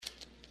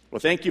Well,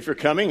 thank you for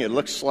coming. It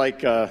looks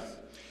like,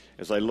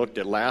 as I looked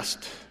at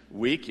last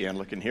week and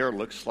looking here, it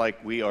looks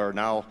like we are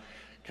now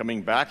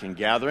coming back and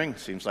gathering.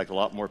 Seems like a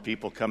lot more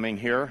people coming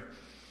here.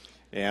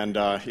 And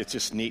it's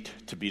just neat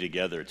to be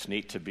together. It's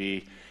neat to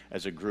be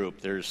as a group.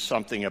 There's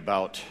something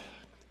about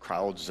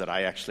crowds that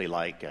I actually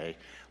like. I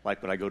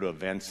like when I go to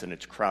events and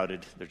it's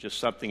crowded. There's just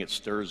something that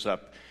stirs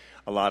up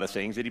a lot of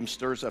things. It even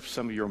stirs up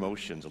some of your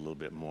emotions a little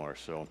bit more.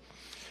 So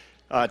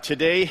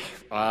today,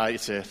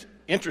 it's an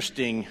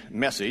interesting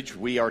message.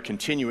 We are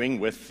continuing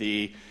with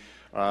the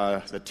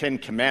Ten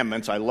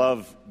Commandments. I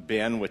love,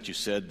 Ben, what you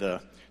said.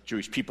 The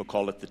Jewish people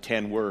call it the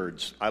 10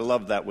 words. I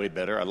love that way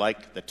better. I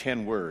like the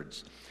 10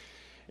 words.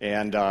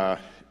 And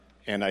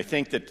I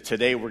think that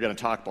today we're going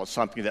to talk about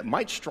something that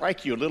might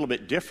strike you a little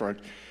bit different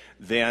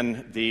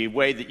than the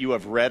way that you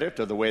have read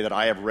it or the way that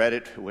I have read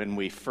it when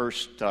we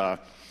first kind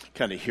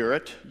of hear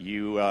it.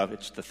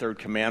 It's the third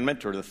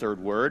commandment or the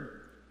third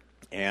word.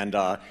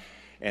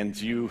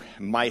 And you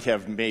might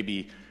have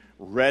maybe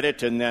read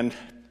it and then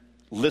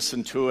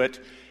listened to it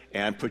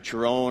and put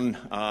your own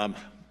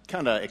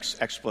kind of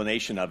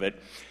explanation of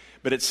it.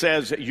 But it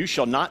says, "You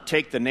shall not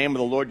take the name of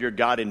the Lord your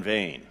God in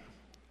vain,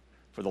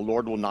 for the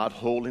Lord will not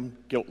hold him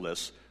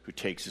guiltless who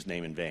takes his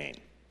name in vain."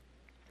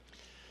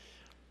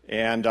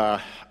 And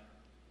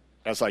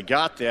as I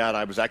got that,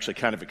 I was actually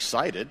kind of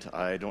excited.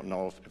 I don't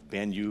know if,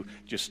 Ben, you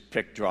just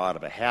draw out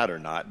of a hat or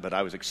not, but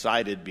I was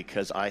excited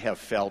because I have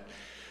felt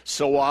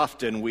so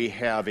often we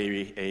have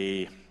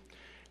a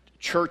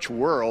church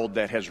world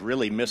that has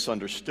really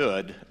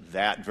misunderstood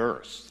that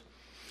verse.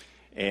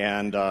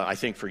 And I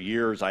think for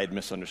years I had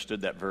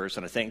misunderstood that verse,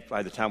 and I think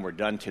by the time we're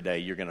done today,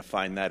 you're going to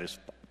find that is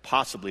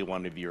possibly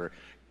one of your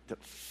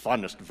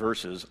funnest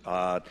verses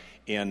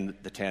in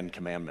the Ten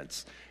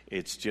Commandments.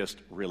 It's just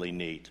really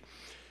neat.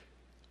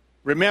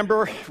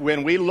 Remember,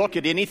 when we look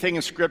at anything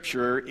in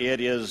Scripture,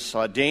 it is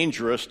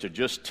dangerous to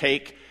just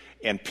take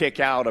and pick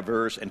out a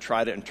verse and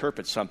try to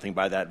interpret something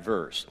by that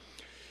verse.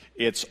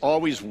 It's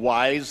always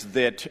wise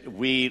that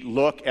we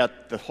look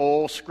at the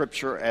whole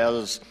Scripture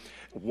as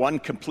one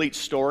complete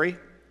story,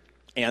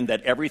 and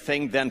that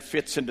everything then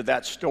fits into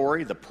that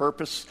story. The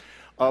purpose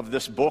of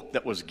this book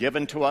that was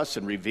given to us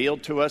and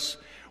revealed to us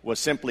was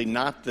simply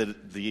not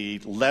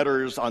the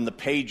letters on the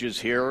pages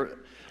here.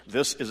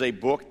 This is a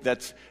book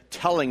that's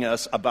telling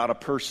us about a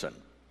person.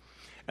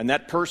 And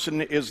that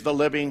person is the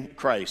living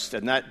Christ.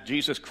 And that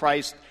Jesus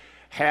Christ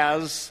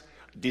has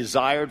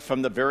desired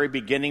from the very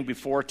beginning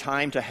before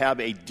time to have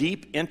a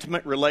deep,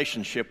 intimate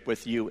relationship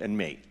with you and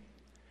me.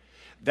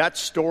 That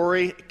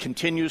story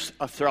continues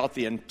throughout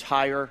the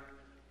entire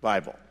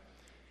Bible.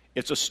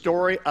 It's a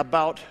story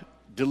about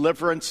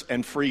deliverance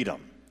and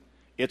freedom.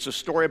 It's a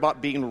story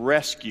about being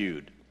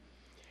rescued.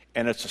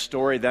 And it's a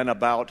story then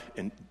about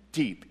a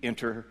deep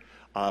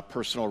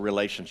interpersonal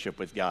relationship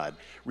with God.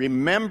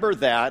 Remember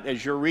that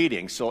as you're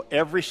reading. So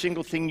every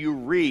single thing you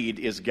read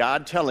is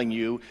God telling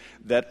you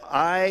that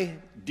I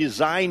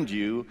designed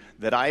you,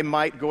 that I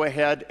might go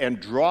ahead and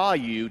draw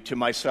you to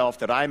myself,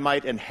 that I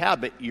might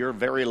inhabit your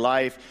very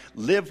life,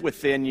 live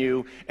within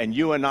you, and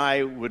you and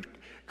I would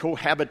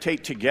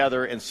cohabitate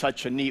together in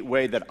such a neat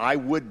way that I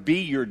would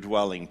be your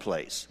dwelling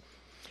place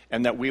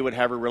and that we would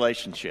have a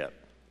relationship.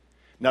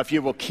 Now, if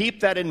you will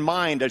keep that in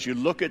mind as you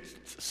look at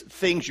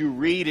things you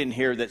read in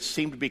here that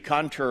seem to be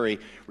contrary,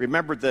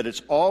 remember that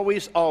it's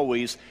always,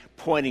 always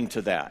pointing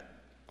to that.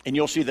 And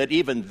you'll see that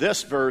even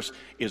this verse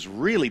is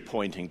really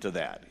pointing to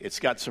that. It's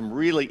got some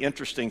really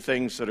interesting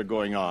things that are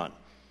going on.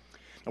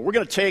 Now, we're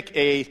going to take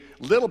a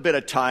little bit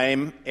of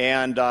time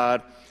and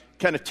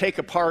kind of take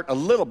apart a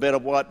little bit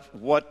of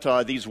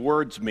what these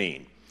words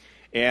mean.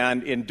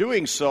 And in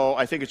doing so,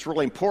 I think it's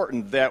really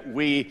important that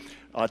we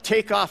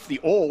take off the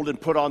old and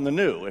put on the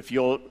new. If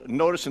you'll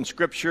notice in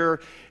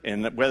Scripture,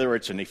 and whether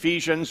it's in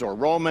Ephesians or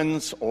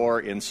Romans or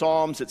in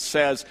Psalms, it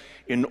says,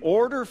 in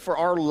order for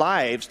our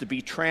lives to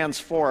be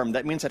transformed,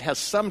 that means it has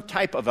some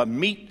type of a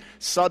meat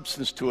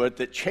substance to it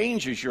that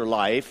changes your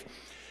life.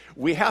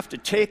 We have to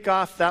take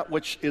off that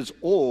which is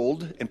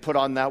old and put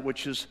on that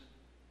which is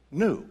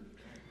new.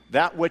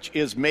 That which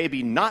is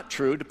maybe not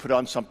true to put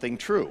on something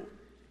true.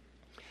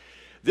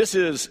 This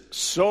is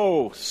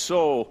so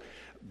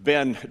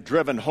been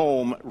driven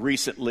home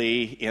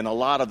recently in a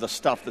lot of the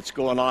stuff that's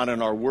going on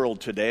in our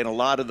world today, and a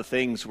lot of the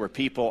things where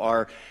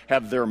people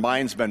have their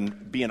minds been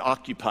being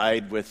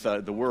occupied with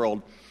the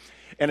world.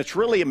 And it's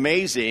really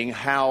amazing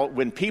how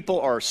when people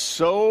are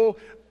so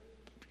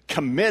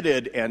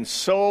committed and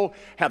so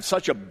have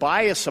such a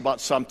bias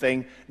about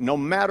something, no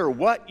matter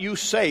what you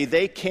say,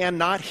 they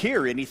cannot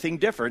hear anything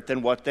different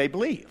than what they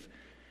believe.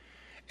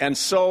 And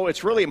so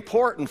it's really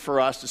important for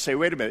us to say,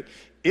 wait a minute,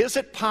 is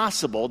it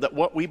possible that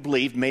what we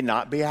believe may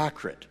not be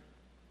accurate?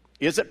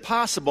 Is it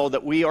possible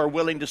that we are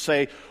willing to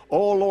say,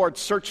 oh Lord,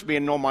 search me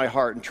and know my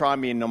heart and try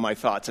me and know my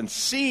thoughts and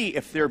see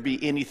if there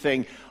be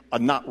anything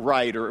not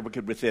right or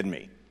wicked within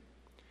me?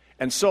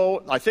 And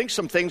so I think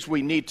some things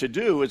we need to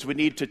do is we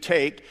need to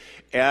take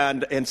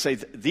and say,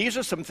 these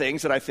are some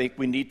things that I think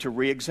we need to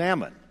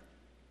re-examine.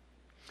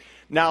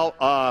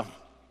 Now,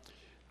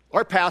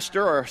 Our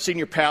pastor, our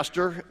senior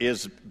pastor,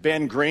 is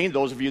Ben Green.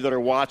 Those of you that are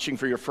watching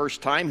for your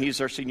first time,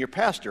 he's our senior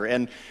pastor.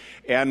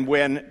 And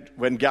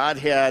when God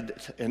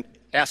had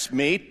asked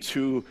me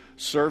to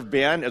serve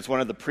Ben as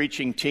one of the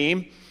preaching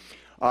team,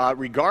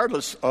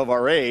 regardless of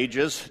our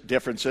ages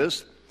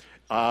differences,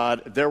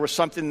 there was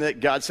something that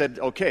God said,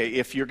 okay,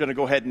 if you're going to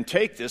go ahead and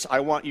take this,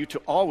 I want you to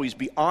always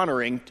be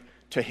honoring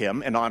to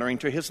him and honoring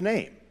to his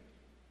name.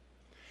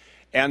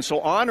 And so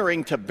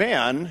honoring to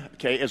Ben,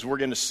 okay, as we're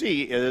going to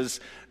see, is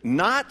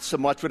not so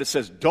much what it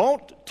says,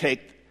 don't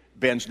take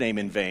Ben's name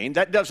in vain.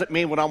 That doesn't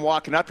mean when I'm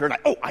walking up here and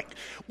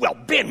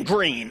Ben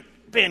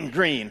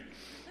Green.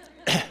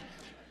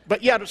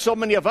 But yet so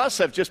many of us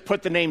have just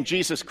put the name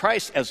Jesus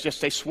Christ as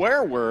just a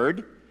swear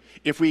word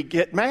if we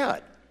get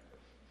mad.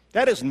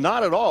 That is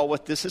not at all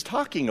what this is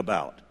talking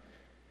about.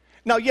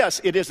 Now, yes,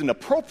 it isn't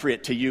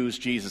appropriate to use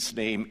Jesus'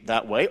 name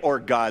that way or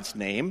God's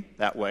name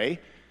that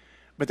way,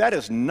 but that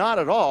is not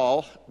at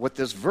all what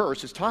this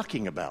verse is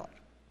talking about.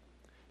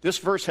 This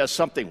verse has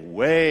something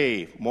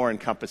way more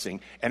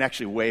encompassing and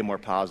actually way more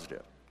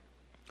positive.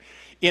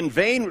 In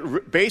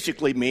vain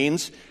basically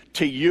means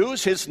to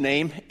use his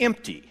name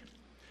empty,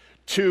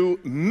 to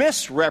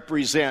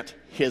misrepresent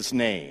his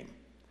name,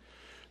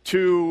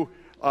 to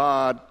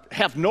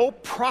have no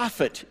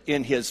profit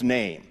in his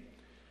name,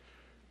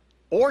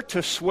 or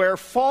to swear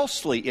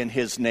falsely in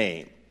his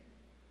name.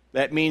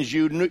 That means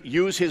you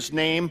use his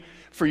name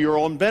for your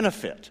own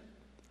benefit.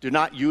 Do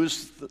not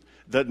use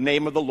the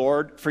name of the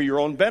Lord for your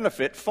own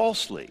benefit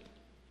falsely.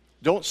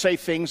 Don't say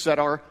things that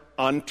are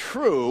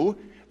untrue.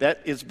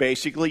 That is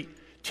basically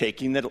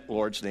taking the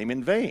Lord's name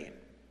in vain.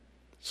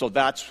 So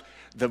that's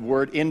the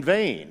word in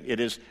vain. It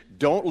is,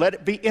 don't let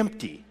it be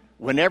empty.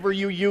 Whenever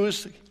you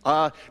use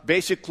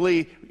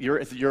basically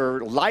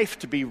your life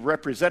to be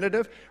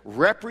representative,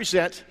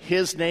 represent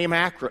his name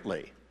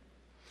accurately.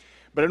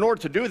 But in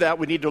order to do that,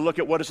 we need to look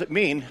at what does it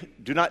mean.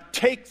 Do not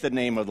take the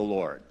name of the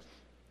Lord.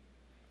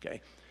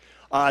 Okay,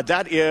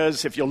 that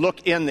is, if you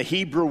look in the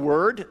Hebrew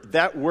word,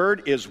 that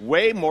word is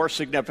way more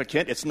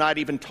significant. It's not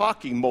even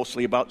talking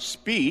mostly about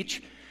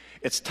speech.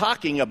 It's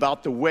talking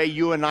about the way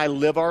you and I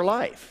live our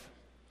life.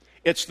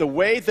 It's the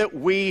way that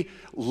we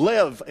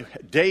live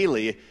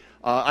daily.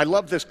 I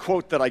love this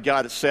quote that I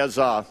got. It says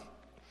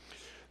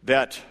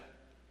that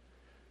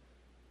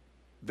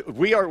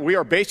we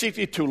are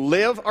basically to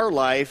live our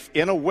life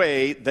in a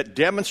way that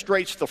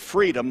demonstrates the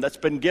freedom that's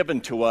been given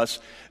to us,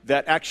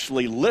 that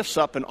actually lifts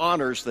up and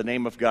honors the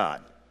name of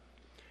God.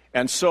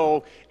 And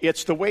so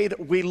it's the way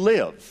that we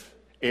live.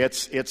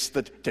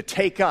 To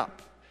take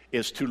up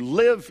is to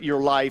live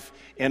your life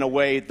in a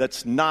way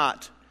that's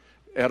not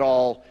at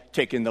all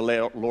taking the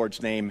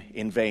Lord's name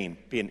in vain,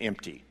 being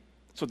empty.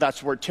 So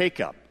that's where take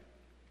up.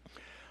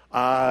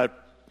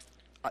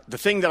 The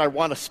thing that I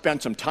want to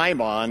spend some time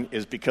on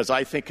is because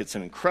I think it's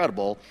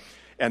incredible,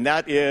 and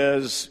that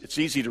is, it's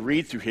easy to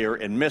read through here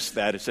and miss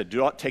that. It said, do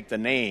not take the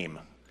name.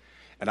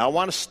 And I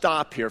want to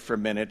stop here for a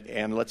minute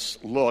and let's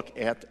look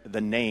at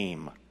the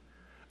name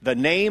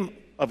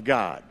of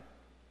God.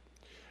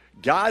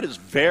 God is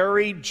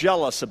very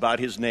jealous about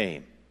his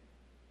name.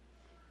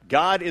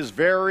 God is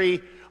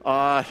very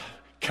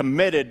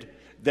committed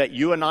that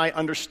you and I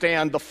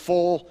understand the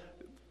full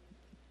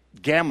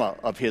gamma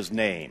of his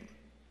name.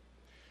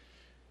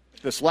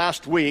 This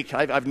last week,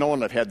 I've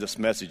known I've had this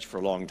message for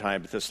a long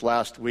time, but this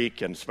last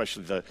week, and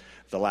especially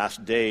the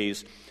last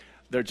days,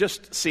 there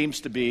just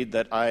seems to be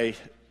that I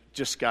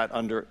just got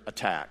under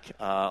attack,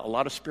 a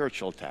lot of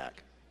spiritual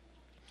attack.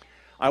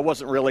 I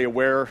wasn't really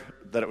aware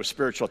that it was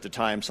spiritual at the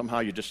time. Somehow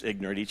you're just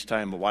ignorant each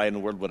time. Why in the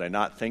world would I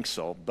not think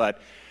so? But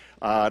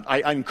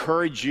I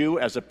encourage you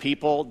as a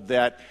people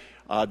that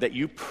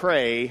you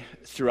pray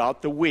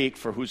throughout the week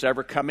for who's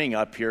ever coming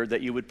up here,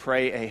 that you would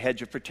pray a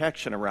hedge of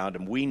protection around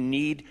them. We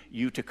need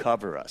you to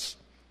cover us.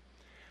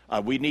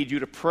 We need you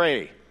to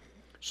pray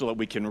so that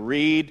we can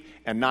read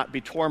and not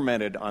be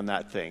tormented on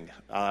that thing.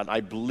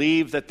 I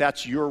believe that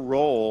that's your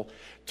role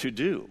to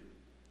do.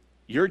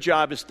 Your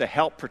job is to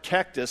help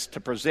protect us,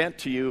 to present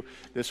to you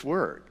this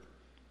word.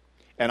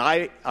 And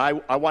I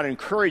want to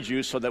encourage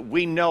you so that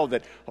we know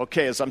that,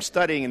 okay, as I'm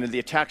studying and the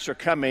attacks are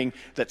coming,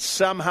 that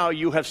somehow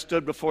you have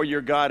stood before your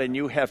God and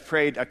you have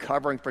prayed a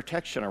covering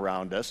protection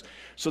around us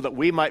so that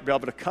we might be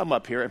able to come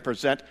up here and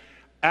present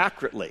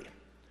accurately.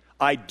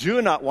 I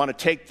do not want to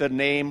take the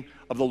name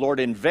of the Lord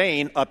in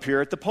vain up here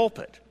at the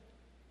pulpit.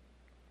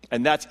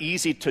 And that's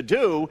easy to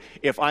do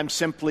if I'm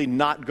simply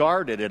not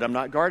guarded and I'm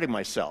not guarding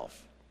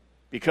myself.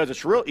 Because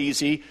it's real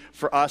easy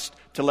for us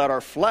to let our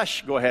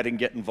flesh go ahead and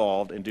get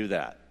involved and do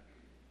that.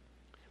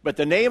 But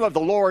the name of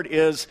the Lord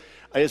is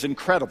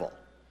incredible.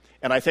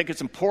 And I think it's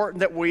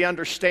important that we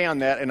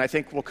understand that, and I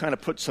think we'll kind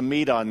of put some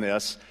meat on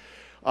this.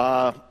 You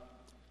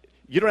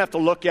don't have to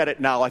look at it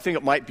now. I think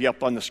it might be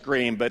up on the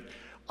screen, but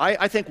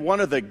I think one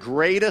of the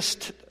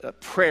greatest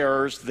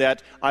prayers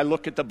that I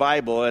look at the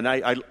Bible, and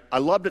I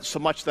loved it so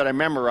much that I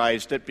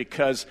memorized it,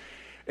 because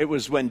it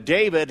was when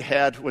David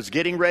was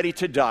getting ready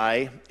to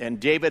die, and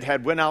David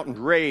had went out and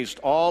raised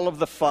all of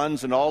the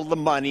funds and all of the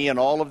money and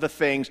all of the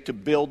things to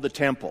build the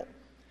temple.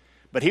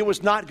 But he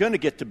was not going to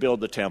get to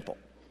build the temple.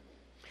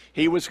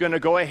 He was going to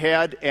go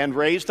ahead and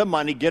raise the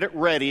money, get it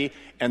ready,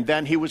 and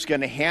then he was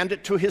going to hand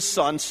it to his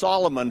son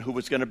Solomon, who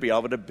was going to be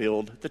able to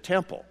build the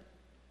temple.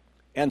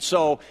 And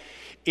so,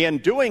 in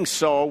doing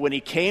so, when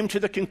he came to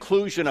the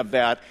conclusion of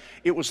that,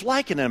 it was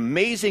like an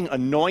amazing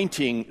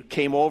anointing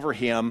came over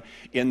him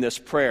in this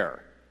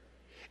prayer.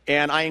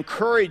 And I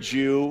encourage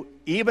you,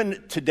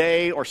 even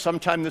today or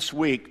sometime this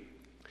week,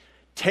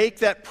 take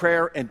that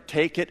prayer and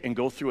take it and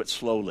go through it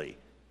slowly.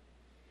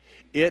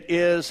 It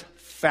is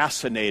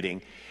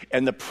fascinating.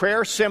 And the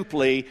prayer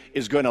simply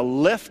is going to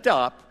lift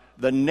up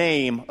the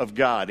name of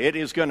God. It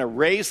is going to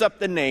raise up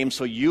the name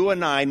so you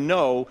and I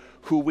know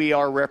who we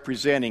are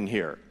representing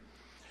here.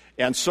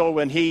 And so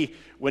when he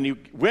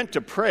went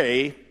to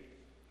pray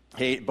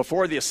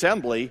before the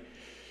assembly,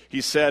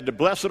 he said,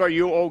 "Blessed are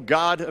you, O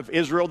God of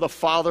Israel, the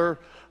Father,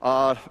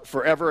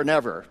 forever and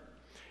ever."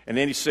 And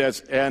then he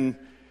says, and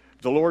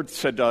the Lord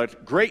said,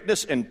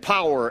 "Greatness and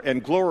power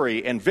and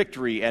glory and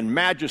victory and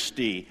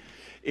majesty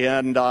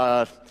and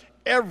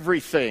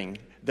everything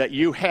that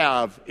you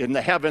have in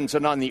the heavens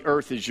and on the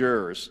earth is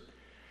yours.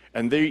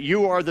 And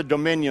you are the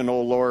dominion,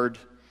 O Lord.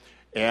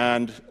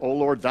 And, O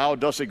Lord, thou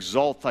dost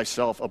exalt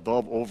thyself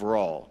above over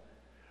all.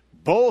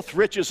 Both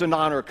riches and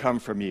honor come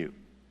from you.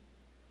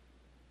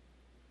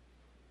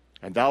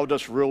 And thou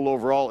dost rule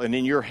over all, and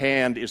in your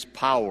hand is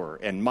power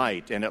and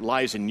might, and it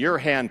lies in your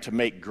hand to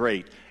make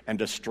great and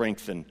to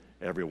strengthen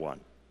everyone.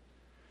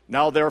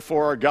 Now,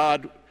 therefore, our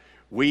God,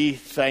 we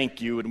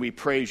thank you and we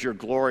praise your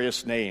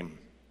glorious name.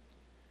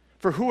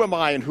 For who am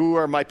I and who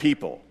are my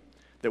people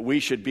that we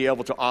should be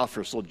able to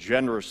offer so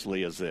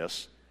generously as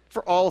this?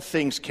 For all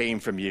things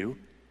came from you,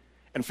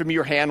 and from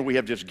your hand we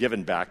have just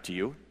given back to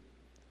you.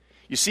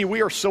 You see,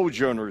 we are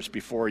sojourners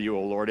before you,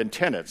 O Lord, and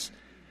tenants,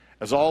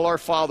 as all our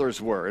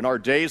fathers were, and our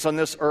days on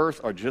this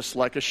earth are just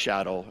like a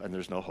shadow, and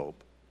there's no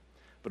hope.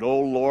 But, O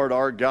Lord,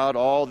 our God,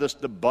 all this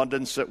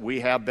abundance that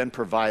we have been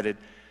provided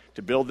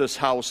to build this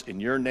house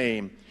in your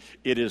name,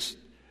 it is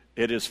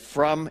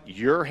from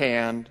your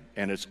hand,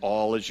 and it's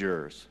all is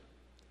yours.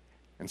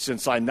 And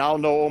since I now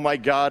know, O my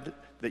God,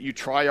 that you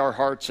try our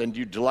hearts and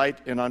you delight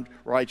in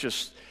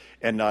unrighteousness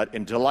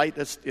and delight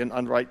us in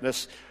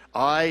uprightness,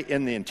 I,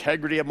 in the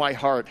integrity of my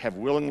heart, have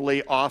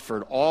willingly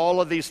offered all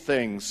of these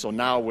things. So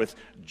now with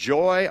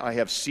joy I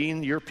have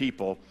seen your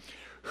people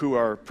who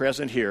are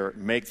present here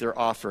make their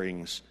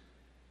offerings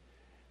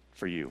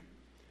for you.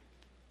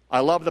 I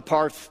love the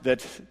part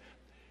that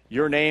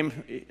your name,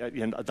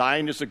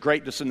 thine is the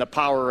greatness and the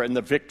power and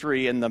the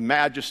victory and the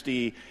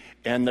majesty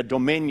and the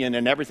dominion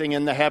and everything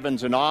in the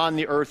heavens and on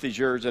the earth is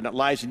yours, and it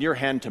lies in your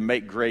hand to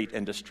make great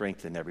and to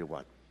strengthen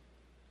everyone.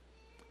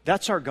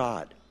 That's our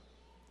God.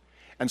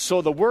 And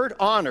so the word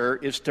honor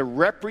is to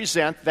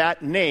represent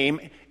that name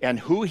and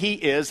who he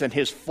is and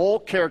his full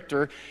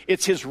character.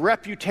 It's his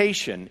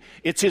reputation.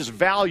 It's his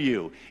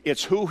value.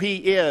 It's who he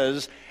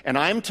is. And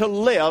I'm to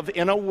live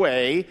in a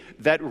way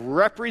that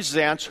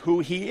represents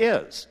who he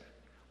is.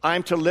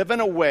 I'm to live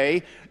in a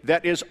way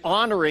that is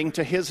honoring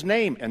to his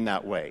name in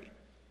that way.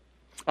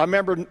 I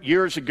remember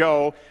years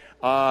ago,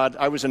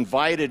 I was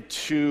invited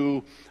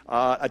to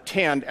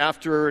attend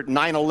after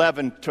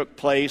 9/11 took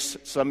place.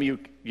 Some of you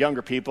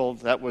younger people,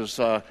 that was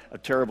a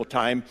terrible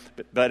time.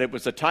 But it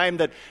was the time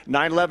that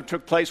 9/11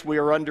 took place. We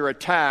were under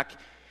attack.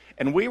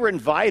 And we were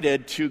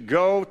invited to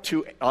go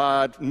to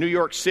New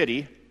York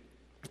City.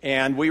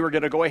 And we were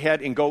going to go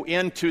ahead and go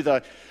into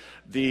the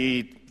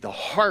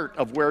heart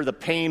of where the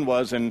pain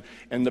was and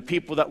the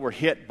people that were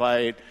hit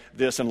by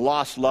this and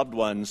lost loved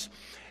ones.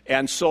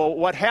 And so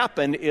what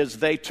happened is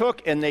they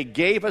took and they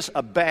gave us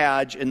a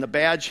badge, and the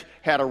badge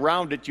had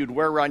around it you'd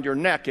wear around your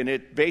neck, and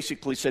it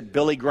basically said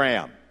Billy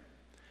Graham.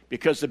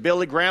 Because the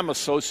Billy Graham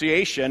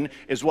Association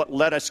is what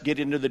let us get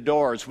into the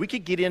doors. We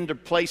could get into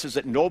places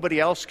that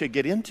nobody else could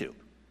get into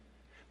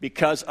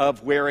because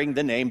of wearing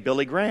the name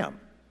Billy Graham.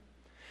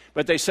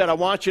 But they said, I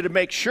want you to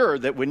make sure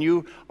that when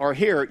you are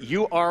here,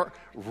 you are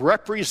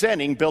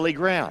representing Billy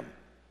Graham.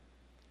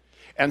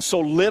 And so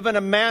live in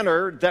a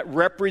manner that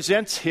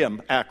represents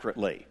him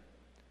accurately,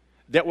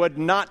 that would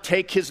not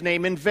take his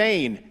name in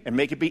vain and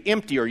make it be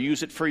empty or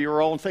use it for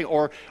your own thing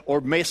or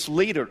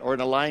mislead it or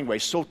in a lying way.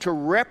 So to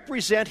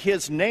represent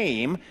his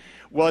name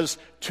was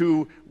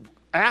to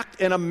act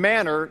in a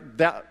manner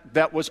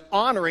that was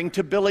honoring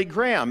to Billy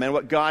Graham and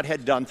what God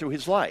had done through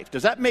his life.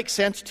 Does that make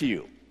sense to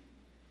you?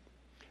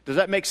 Does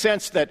that make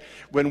sense that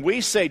when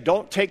we say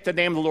don't take the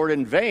name of the Lord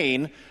in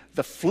vain,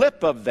 the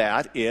flip of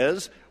that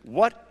is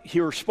what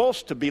you're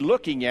supposed to be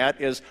looking at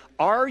is,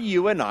 are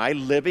you and I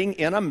living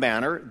in a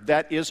manner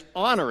that is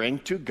honoring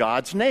to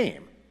God's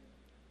name?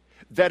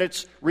 That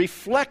it's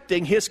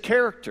reflecting his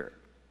character.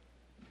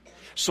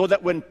 So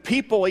that when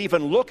people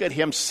even look at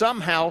him,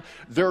 somehow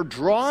they're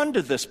drawn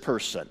to this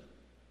person.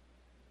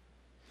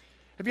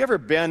 Have you ever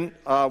been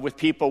with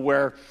people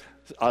where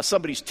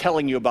somebody's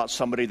telling you about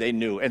somebody they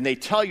knew, and they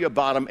tell you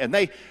about them, and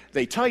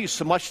they tell you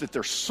so much that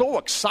they're so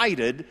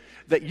excited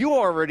that you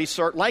already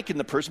start liking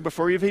the person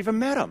before you've even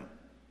met them.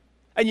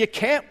 And you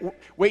can't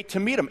wait to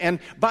meet them. And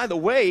by the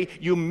way,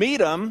 you meet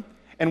them,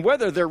 And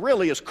whether they're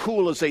really as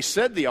cool as they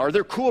said they are,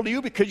 they're cool to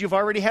you because you've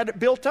already had it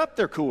built up,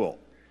 they're cool.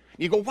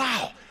 You go,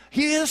 wow,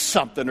 he is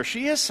something or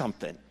she is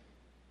something.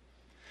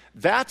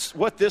 That's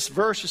what this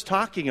verse is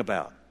talking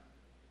about.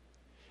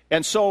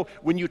 And so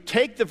when you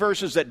take the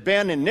verses that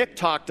Ben and Nick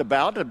talked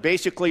about, that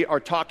basically are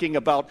talking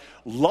about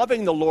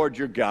loving the Lord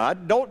your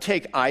God, don't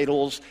take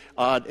idols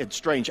and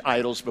strange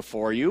idols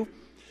before you,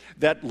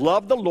 that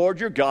love the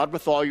Lord your God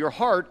with all your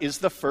heart is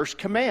the first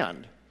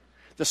command.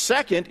 The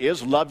second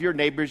is love your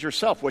neighbors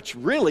yourself, which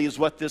really is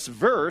what this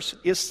verse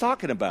is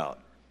talking about.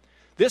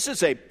 This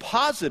is a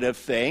positive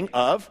thing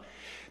of,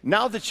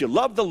 now that you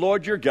love the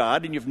Lord your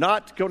God and you've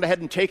not gone ahead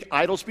and take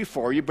idols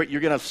before you, but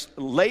you're going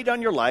to lay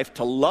down your life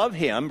to love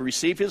him,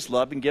 receive his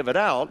love and give it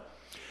out,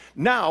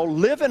 now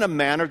live in a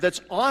manner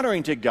that's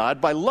honoring to God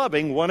by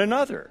loving one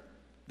another.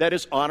 That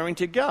is honoring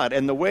to God.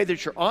 And the way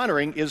that you're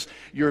honoring is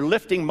you're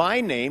lifting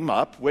my name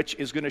up, which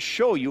is going to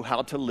show you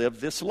how to live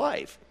this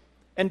life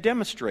and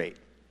demonstrate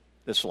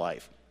this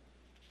life.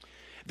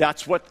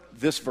 That's what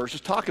this verse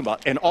is talking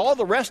about. And all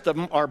the rest of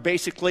them are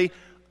basically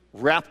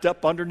wrapped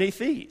up underneath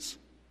these.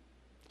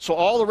 So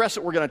all the rest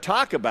that we're going to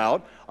talk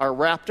about are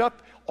wrapped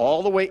up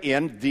all the way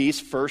in these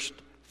first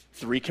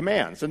three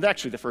commands. And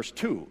actually the first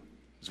two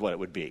is what it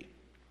would be.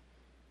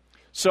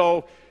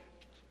 So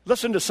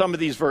listen to some of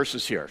these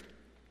verses here.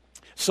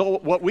 So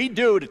what we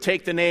do to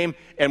take the name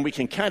and we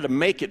can kind of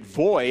make it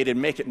void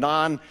and make it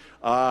non-existent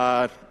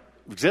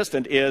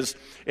is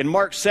in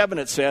Mark 7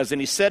 it says,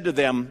 and he said to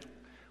them,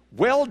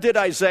 well did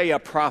Isaiah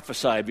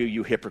prophesy of you,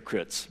 you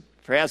hypocrites.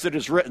 For as it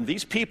is written,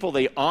 these people,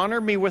 they honor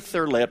me with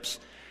their lips,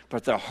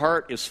 but their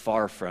heart is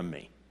far from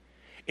me.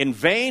 In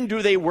vain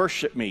do they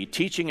worship me,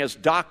 teaching as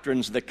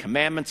doctrines the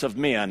commandments of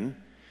men.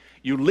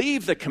 You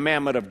leave the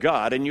commandment of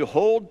God, and you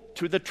hold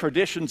to the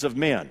traditions of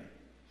men.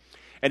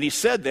 And he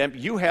said to them,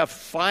 you have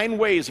fine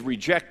ways of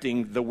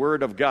rejecting the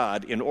word of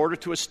God in order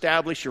to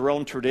establish your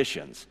own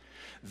traditions.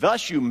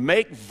 Thus you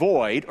make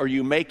void, or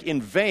you make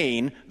in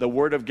vain, the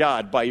word of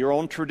God by your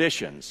own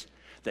traditions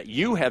that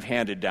you have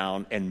handed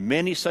down, and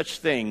many such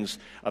things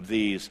of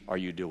these are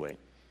you doing.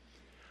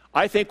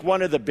 I think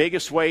one of the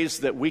biggest ways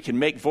that we can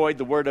make void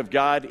the Word of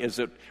God is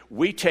that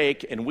we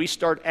take and we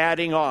start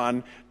adding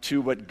on to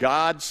what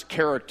God's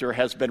character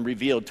has been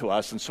revealed to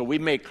us. And so we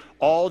make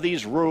all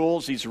these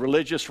rules, these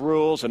religious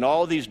rules, and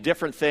all these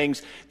different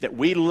things that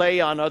we lay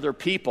on other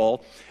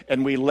people,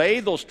 and we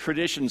lay those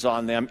traditions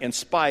on them in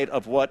spite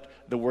of what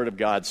the Word of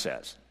God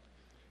says.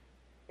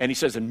 And he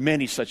says, and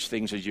many such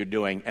things as you're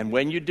doing. And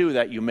when you do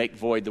that, you make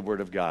void the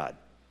Word of God.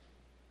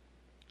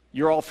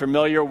 You're all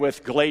familiar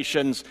with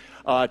Galatians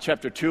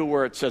chapter 2,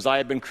 where it says, I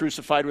have been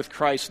crucified with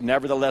Christ,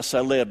 nevertheless I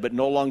live, but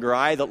no longer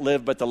I that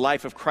live, but the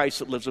life of Christ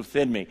that lives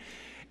within me.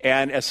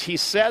 And as he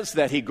says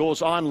that, he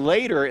goes on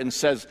later and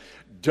says,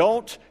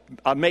 don't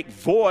make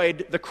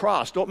void the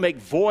cross. Don't make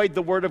void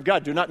the Word of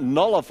God. Do not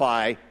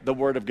nullify the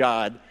Word of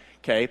God,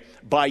 okay,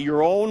 by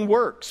your own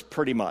works,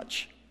 pretty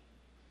much.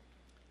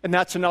 And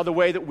that's another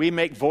way that we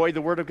make void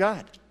the Word of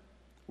God.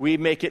 We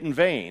make it in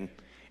vain,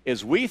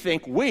 is we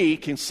think we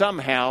can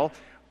somehow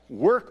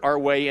work our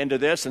way into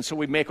this, and so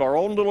we make our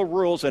own little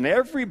rules, and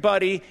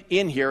everybody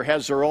in here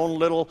has their own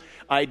little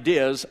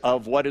ideas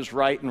of what is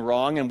right and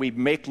wrong, and we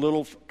make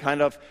little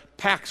kind of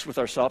pacts with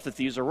ourselves that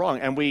these are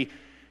wrong, and we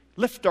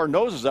lift our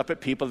noses up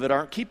at people that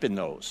aren't keeping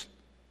those.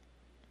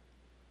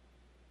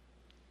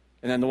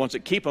 And then the ones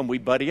that keep them, we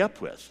buddy up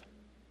with.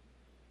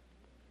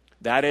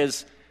 That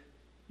is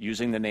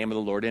using the name of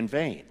the Lord in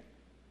vain.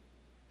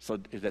 So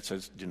that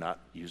says, do not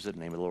use the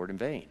name of the Lord in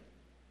vain.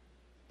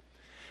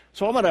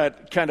 So I'm going to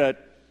kind of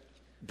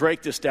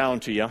break this down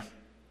to you.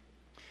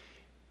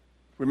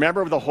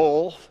 Remember the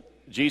whole.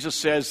 Jesus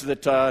says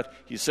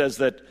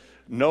that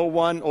no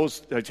one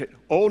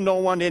owe no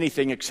one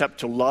anything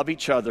except to love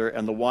each other,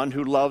 and the one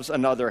who loves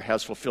another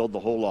has fulfilled the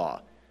whole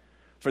law.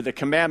 For the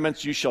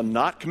commandments, you shall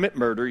not commit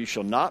murder, you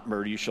shall not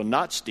murder, you shall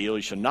not steal,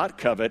 you shall not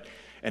covet,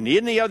 and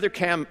any other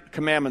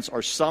commandments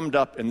are summed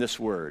up in this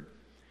word: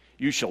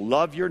 you shall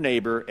love your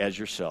neighbor as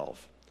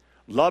yourself.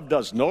 Love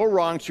does no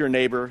wrong to your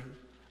neighbor,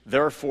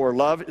 therefore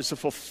love is the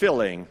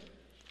fulfilling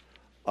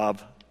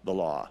of the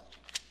law.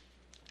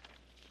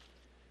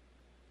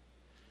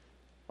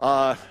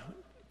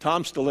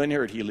 Tom's still in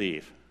here, or did he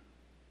leave?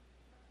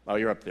 Oh,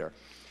 you're up there.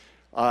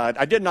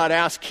 I did not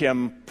ask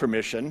him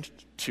permission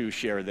to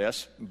share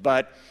this,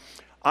 but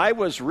I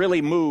was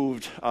really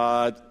moved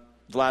the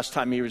last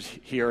time he was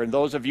here. And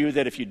those of you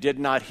that if you did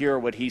not hear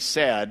what he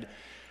said,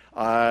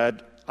 I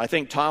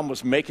think Tom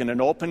was making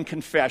an open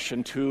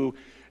confession to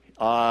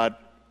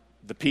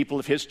the people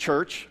of his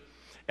church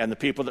and the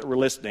people that were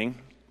listening.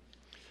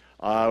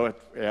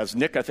 As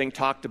Nick, I think,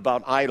 talked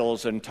about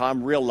idols, and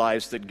Tom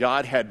realized that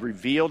God had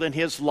revealed in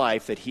his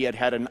life that he had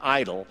had an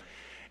idol,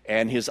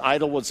 and his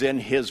idol was in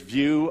his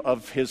view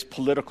of his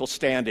political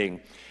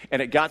standing,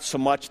 and it got so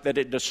much that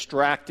it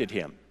distracted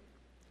him.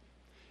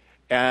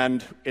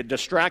 And it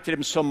distracted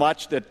him so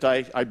much that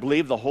I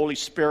believe the Holy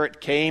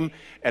Spirit came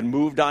and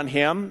moved on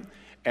him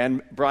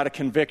and brought a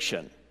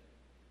conviction.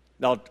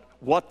 Now,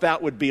 what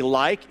that would be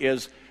like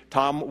is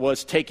Tom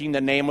was taking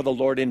the name of the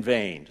Lord in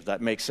vain. Does that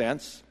make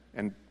sense?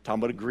 And Tom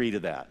would agree to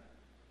that.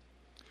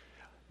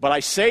 But I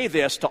say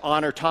this to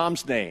honor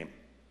Tom's name.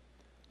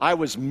 I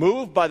was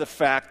moved by the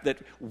fact that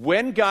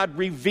when God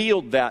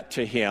revealed that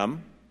to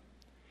him,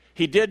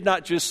 he did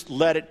not just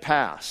let it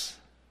pass.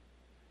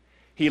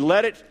 He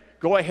let it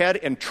go ahead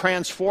and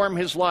transform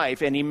his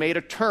life, and he made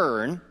a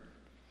turn,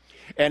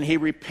 and he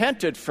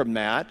repented from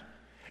that,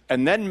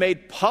 and then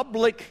made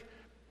public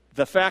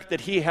the fact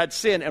that he had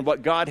sinned and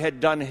what God had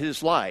done in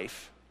his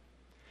life.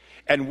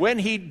 And when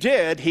he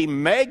did, he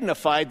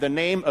magnified the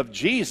name of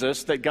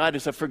Jesus, that God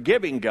is a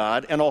forgiving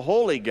God and a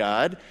holy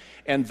God,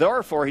 and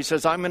therefore he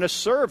says, I'm going to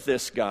serve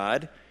this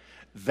God.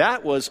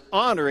 That was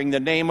honoring the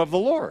name of the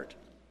Lord.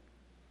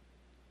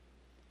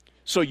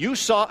 So you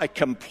saw a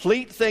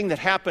complete thing that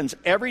happens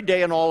every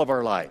day in all of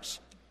our lives.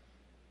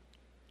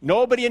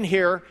 Nobody in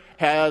here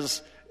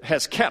has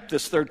kept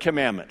this third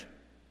commandment.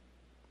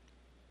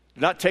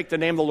 Do not take the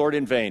name of the Lord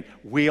in vain.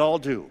 We all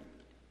do.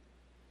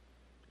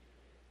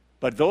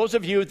 But those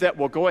of you that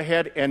will go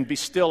ahead and be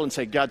still and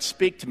say, God,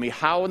 speak to me.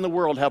 How in the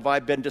world have I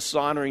been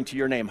dishonoring to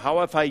your name? How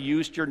have I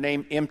used your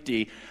name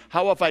empty?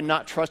 How have I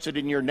not trusted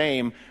in your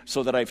name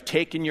so that I've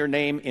taken your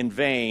name in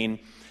vain?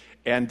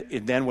 And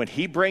then when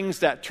he brings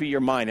that to your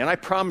mind, and I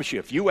promise you,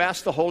 if you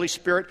ask the Holy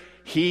Spirit,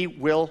 he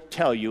will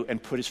tell you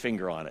and put his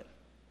finger on it.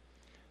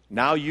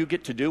 Now you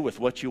get to do with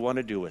what you want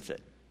to do with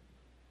it.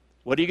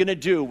 What are you going to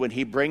do when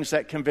he brings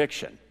that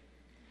conviction?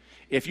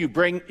 If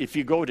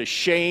you go to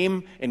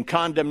shame and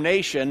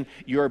condemnation,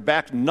 you're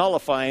back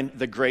nullifying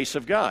the grace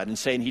of God and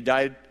saying he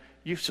died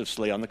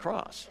uselessly on the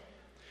cross.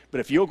 But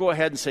if you'll go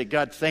ahead and say,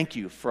 God, thank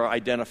you for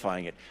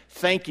identifying it.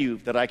 Thank you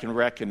that I can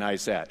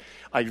recognize that.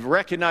 I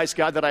recognize,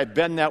 God, that I've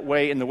been that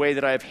way in the way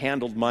that I've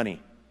handled money.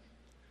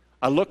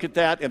 I look at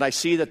that and I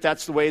see that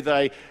that's the way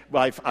that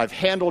I've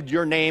handled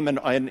your name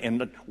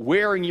and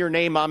wearing your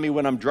name on me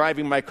when I'm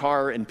driving my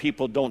car and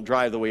people don't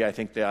drive the way I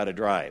think they ought to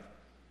drive.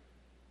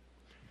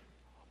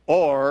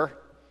 Or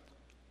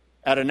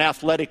at an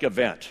athletic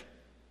event,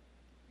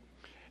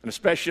 and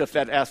especially if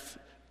that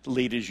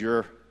athlete is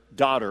your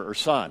daughter or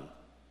son,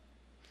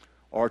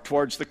 or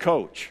towards the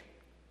coach.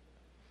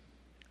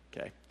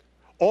 Okay.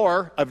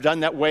 Or I've done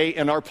that way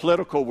in our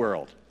political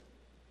world.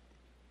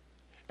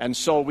 And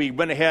so we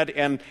went ahead,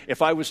 and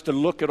if I was to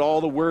look at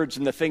all the words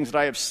and the things that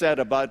I have said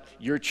about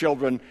your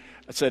children,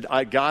 I said,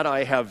 God,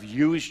 I have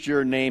used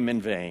your name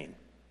in vain.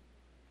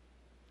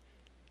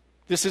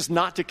 This is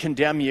not to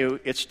condemn you.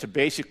 It's to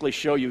basically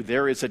show you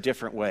there is a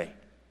different way.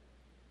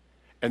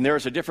 And there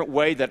is a different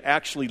way that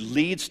actually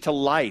leads to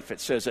life.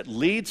 It says it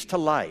leads to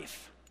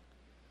life.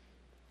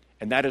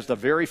 And that is the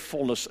very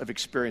fullness of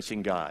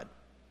experiencing God.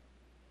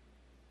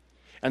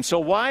 And so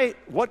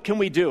what can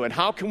we do? And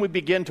how can we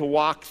begin to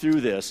walk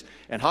through this?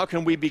 And how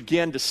can we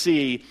begin to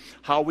see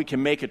how we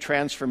can make a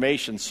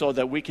transformation so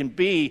that we can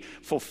be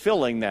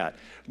fulfilling that?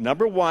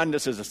 Number one,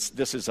 this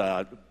is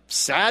a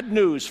sad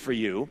news for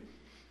you.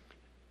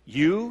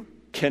 You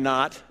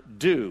cannot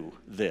do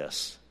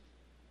this.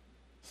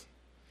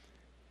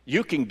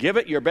 You can give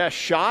it your best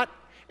shot,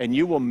 and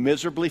you will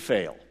miserably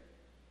fail.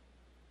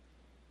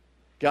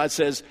 God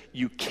says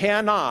you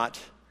cannot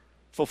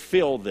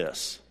fulfill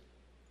this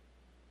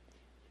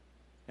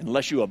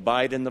unless you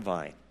abide in the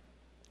vine,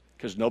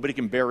 because nobody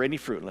can bear any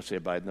fruit unless they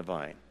abide in the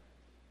vine.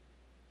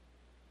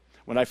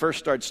 When I first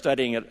started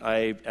studying it,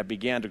 I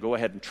began to go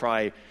ahead and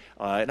try,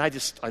 and I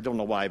don't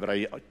know why, but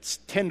I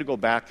tend to go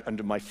back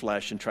under my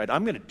flesh and try,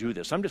 I'm going to do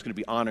this. I'm just going to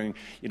be honoring,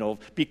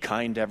 be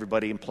kind to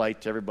everybody and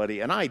polite to everybody,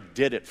 and I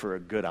did it for a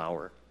good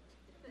hour.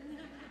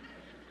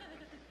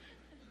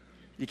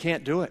 You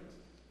can't do it.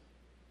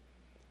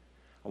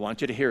 I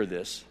want you to hear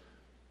this.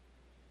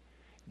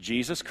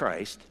 Jesus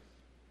Christ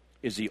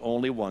is the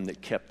only one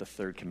that kept the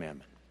third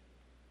commandment.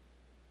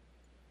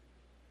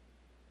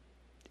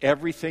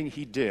 Everything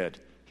he did,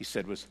 he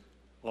said, was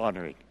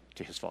honoring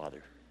to his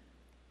Father.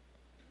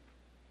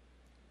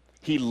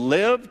 He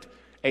lived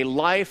a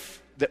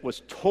life that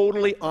was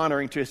totally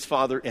honoring to his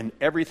Father in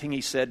everything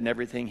he said and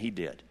everything he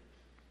did.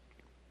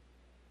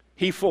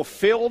 He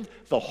fulfilled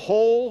the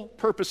whole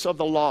purpose of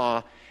the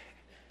law,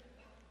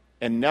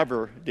 and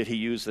never did he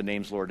use the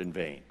name's Lord in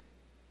vain.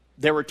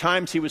 There were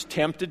times he was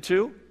tempted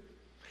to.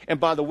 And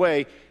by the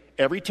way,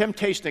 every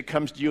temptation that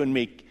comes to you and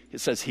me,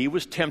 it says he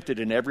was tempted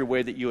in every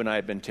way that you and I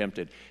have been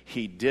tempted.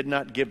 He did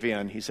not give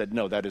in. He said,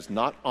 no, that is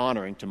not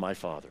honoring to my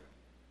Father.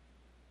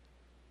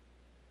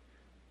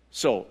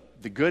 So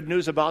the good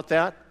news about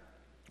that,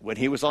 when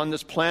he was on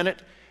this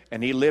planet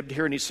and he lived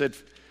here and he said,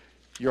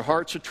 your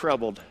hearts are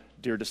troubled,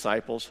 dear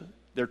disciples.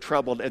 They're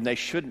troubled, and they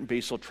shouldn't be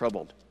so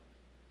troubled.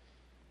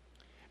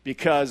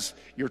 Because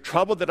you're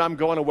troubled that I'm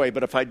going away,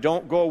 but if I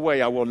don't go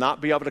away, I will not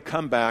be able to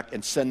come back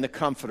and send the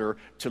Comforter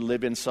to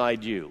live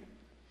inside you.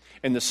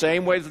 In the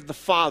same way that the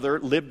Father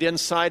lived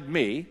inside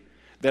me,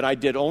 that I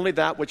did only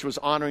that which was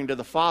honoring to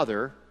the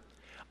Father,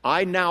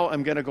 I now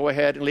am going to go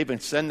ahead and leave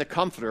and send the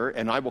Comforter,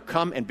 and I will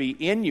come and be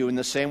in you in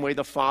the same way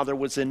the Father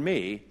was in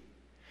me,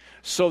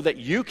 so that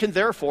you can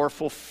therefore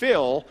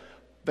fulfill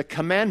the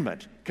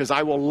commandment, because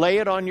I will lay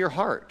it on your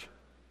heart.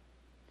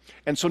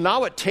 And so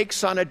now it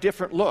takes on a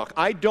different look.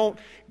 I don't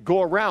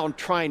go around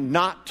trying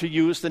not to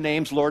use the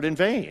names Lord in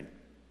vain.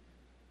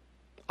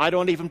 I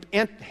don't even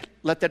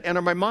let that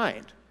enter my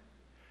mind.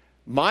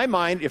 My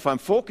mind, if I'm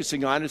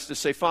focusing on it, is to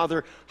say,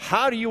 Father,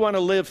 how do you want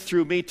to live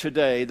through me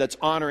today that's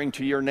honoring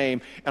to your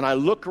name? And I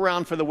look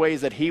around for the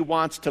ways that he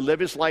wants to live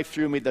his life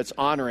through me that's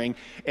honoring.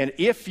 And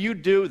if you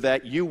do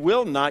that, you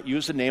will not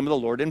use the name of the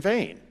Lord in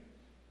vain.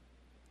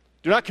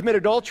 Do not commit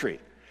adultery.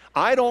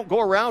 I don't go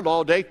around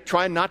all day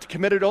trying not to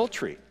commit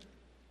adultery.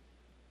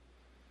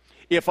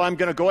 If I'm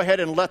going to go ahead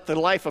and let the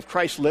life of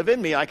Christ live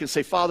in me, I can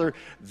say, Father,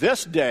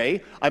 this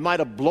day, I might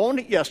have blown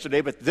it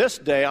yesterday, but this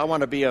day I want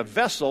to be a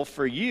vessel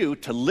for you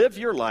to live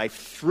your life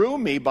through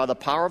me by the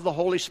power of the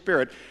Holy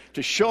Spirit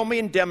to show me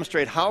and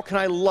demonstrate how can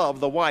I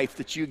love the wife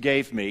that you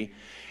gave me.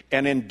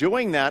 And in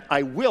doing that,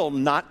 I will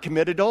not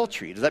commit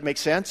adultery. Does that make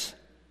sense?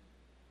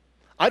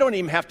 I don't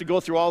even have to go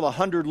through all the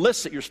 100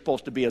 lists that you're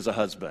supposed to be as a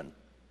husband,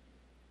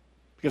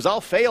 because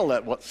I'll fail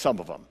at some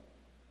of them.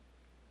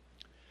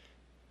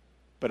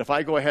 But if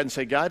I go ahead and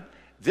say, God,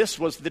 this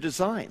was the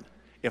design.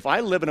 If I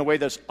live in a way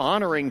that's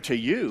honoring to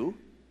you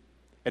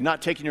and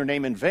not taking your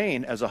name in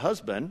vain as a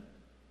husband,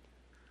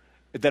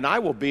 then I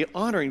will be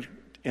honoring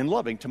and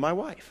loving to my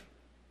wife.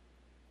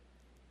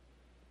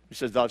 He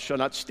says, thou shalt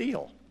not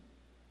steal.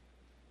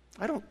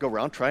 I don't go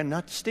around trying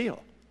not to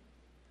steal.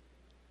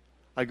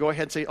 I go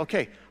ahead and say,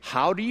 okay,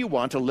 how do you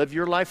want to live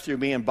your life through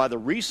me and by the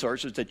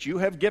resources that you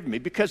have given me?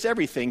 Because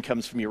everything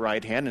comes from your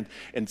right hand and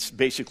it's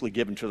basically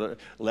given to the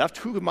left.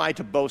 Who am I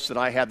to boast that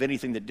I have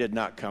anything that did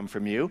not come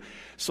from you?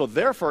 So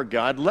therefore,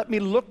 God, let me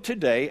look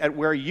today at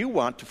where you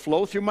want to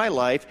flow through my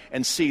life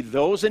and see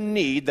those in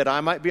need that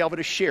I might be able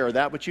to share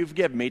that which you've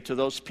given me to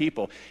those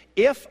people.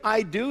 If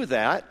I do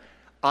that,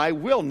 I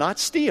will not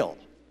steal.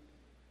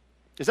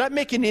 Is that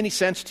making any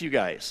sense to you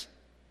guys?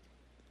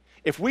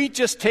 If we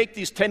just take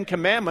these 10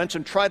 commandments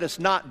and try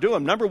to not do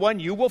them, number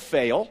one, you will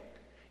fail,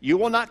 you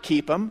will not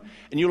keep them,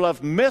 and you'll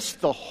have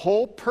missed the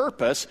whole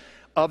purpose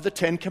of the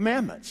 10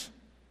 commandments.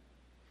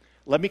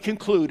 Let me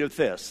conclude with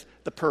this,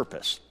 the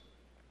purpose.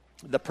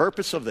 The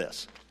purpose of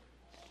this.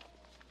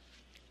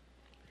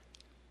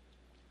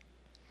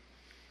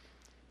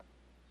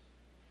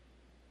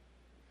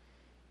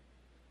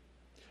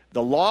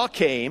 The law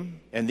came,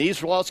 and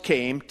these laws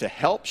came to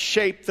help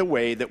shape the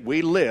way that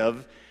we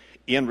live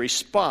in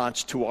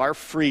response to our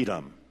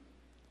freedom.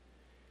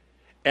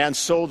 And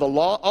so the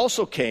law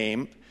also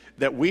came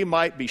that we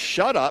might be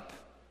shut up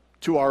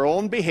to our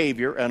own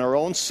behavior and our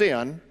own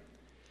sin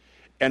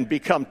and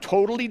become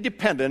totally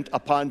dependent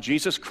upon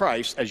Jesus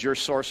Christ as your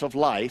source of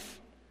life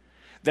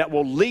that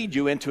will lead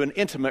you into an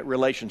intimate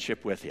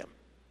relationship with him.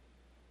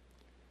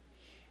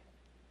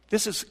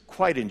 This is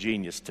quite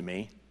ingenious to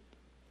me.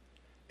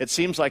 It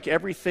seems like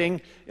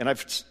everything, and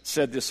I've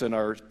said this in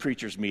our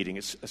preachers' meeting, I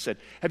said,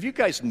 have you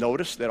guys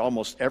noticed that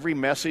almost every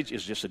message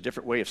is just a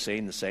different way of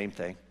saying the same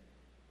thing?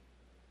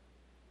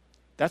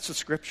 That's the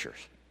scriptures.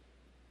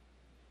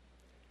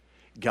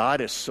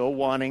 God is so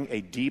wanting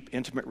a deep,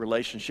 intimate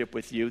relationship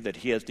with you that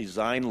he has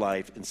designed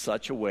life in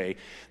such a way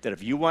that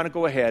if you want to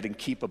go ahead and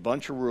keep a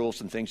bunch of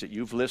rules and things that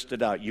you've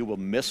listed out, you will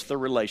miss the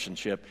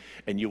relationship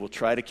and you will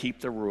try to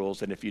keep the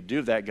rules. And if you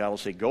do that, God will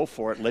say, go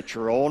for it. Let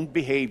your own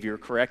behavior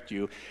correct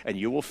you and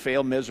you will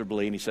fail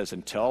miserably. And he says,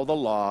 until the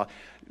law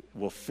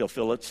will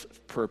fulfill its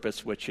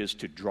purpose, which is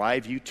to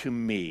drive you to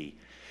me,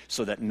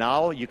 so that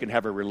now you can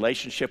have a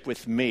relationship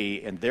with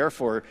me, and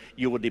therefore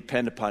you will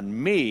depend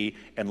upon me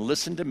and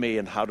listen to me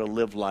and how to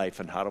live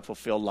life and how to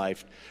fulfill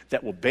life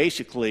that will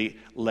basically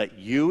let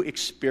you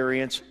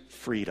experience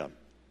freedom.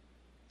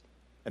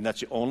 And that's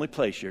the only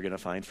place you're going to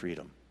find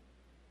freedom.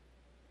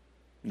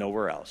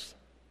 Nowhere else.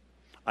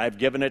 I've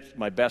given it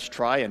my best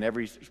try in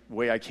every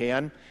way I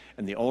can,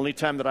 and the only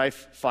time that I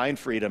find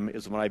freedom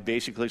is when I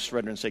basically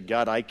surrender and say,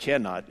 God, I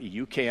cannot.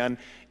 You can.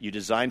 You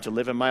designed to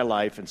live in my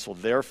life, and so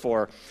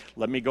therefore,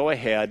 let me go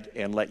ahead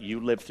and let you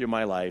live through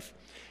my life.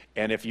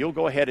 And if you'll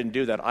go ahead and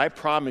do that, I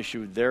promise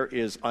you there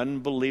is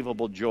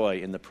unbelievable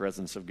joy in the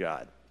presence of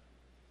God.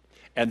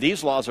 And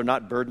these laws are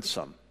not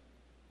burdensome.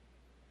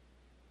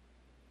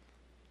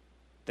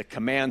 The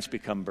commands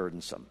become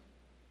burdensome.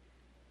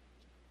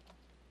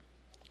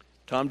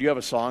 Tom, do you have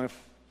a song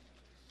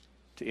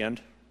to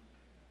end?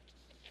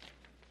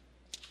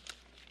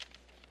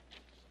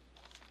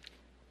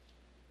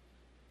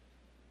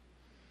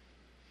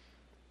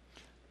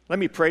 Let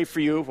me pray for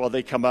you while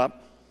they come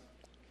up.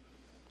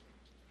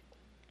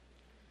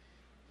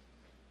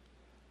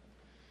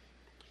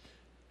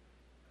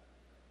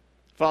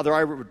 Father,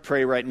 I would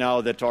pray right now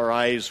that our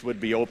eyes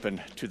would be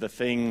open to the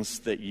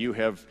things that you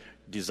have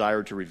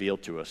desired to reveal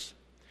to us.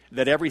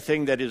 That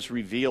everything that is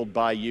revealed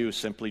by you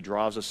simply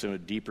draws us in a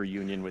deeper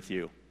union with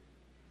you.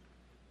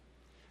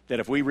 That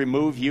if we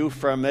remove you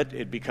from it,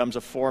 it becomes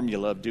a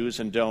formula of do's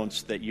and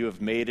don'ts that you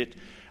have made it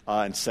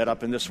and set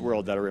up in this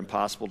world that are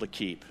impossible to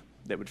keep,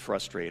 that would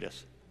frustrate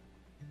us.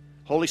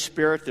 Holy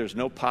Spirit, there's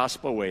no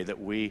possible way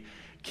that we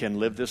can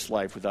live this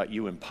life without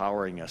you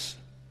empowering us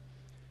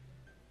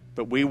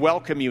But we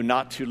welcome you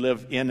not to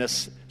live in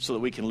us so that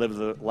we can live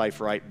the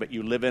life right, but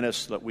you live in us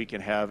so that we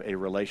can have a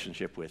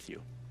relationship with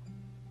you.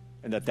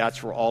 And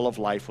that's where all of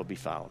life will be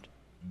found.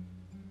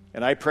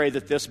 And I pray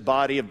that this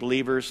body of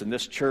believers and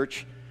this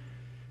church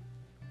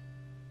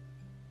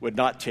would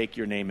not take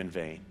your name in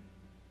vain.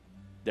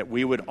 That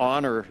we would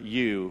honor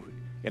you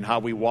in how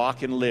we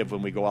walk and live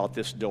when we go out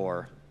this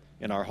door,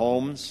 in our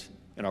homes,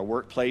 in our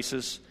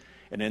workplaces,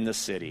 and in the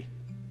city.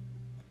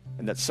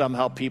 And that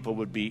somehow people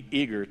would be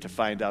eager to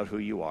find out who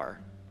you are.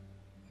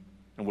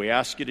 And we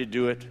ask you to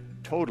do it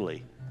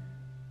totally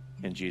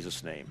in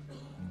Jesus' name.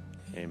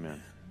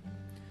 Amen.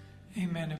 Amen.